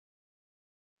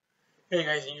Hey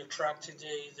guys, new track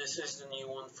today. This is the new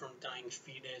one from Dying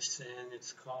Fetus, and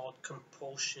it's called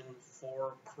Compulsion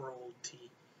for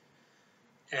Cruelty.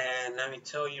 And let me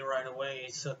tell you right away,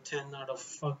 it's a 10 out of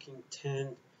fucking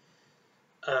 10.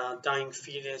 Dying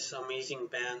Fetus, amazing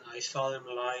band. I saw them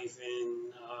live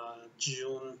in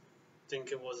June, I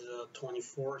think it was the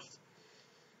 24th.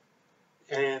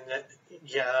 And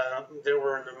yeah, they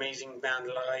were an amazing band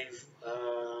live.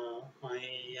 I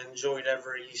enjoyed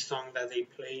every song that they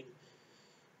played.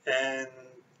 And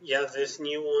yeah, this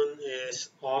new one is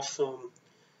awesome.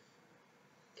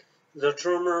 The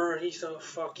drummer, he's a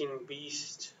fucking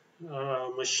beast.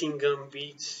 Machine gun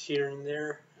beats here and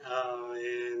there.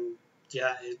 And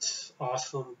yeah, it's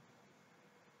awesome.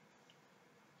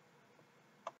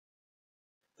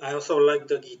 I also like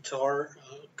the guitar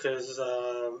because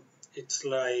it's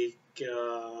like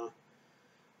uh,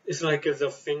 it's like if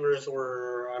the fingers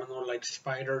were, I don't know, like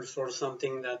spiders or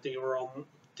something, that they were all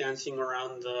dancing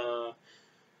around the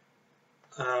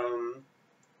um,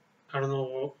 I don't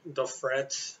know, the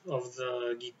frets of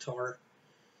the guitar.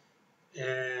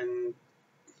 And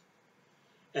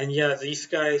yeah, these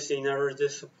guys, they never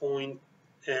disappoint.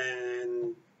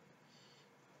 And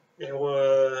it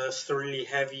was really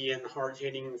heavy and hard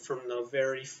hitting from the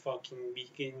very fucking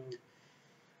beginning.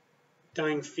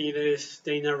 Dying Fetus,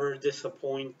 they never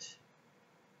disappoint.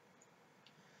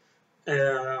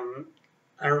 um,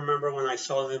 I remember when I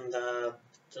saw them that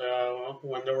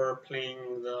when they were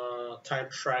playing the title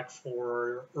track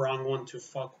for Wrong One to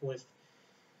Fuck With,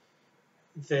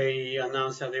 they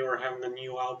announced that they were having a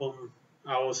new album.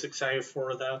 I was excited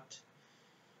for that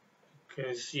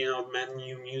because, you know, it meant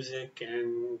new music,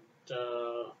 and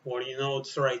what do you know,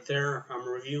 it's right there. I'm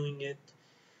reviewing it,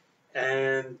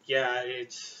 and yeah,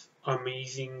 it's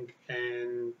amazing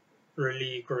and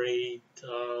really great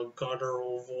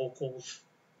guttural vocals.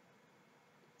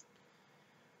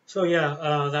 So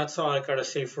yeah, that's all I gotta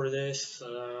say for this.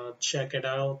 Check it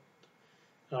out.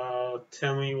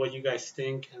 Tell me what you guys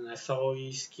think, and as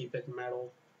always, keep it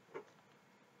metal.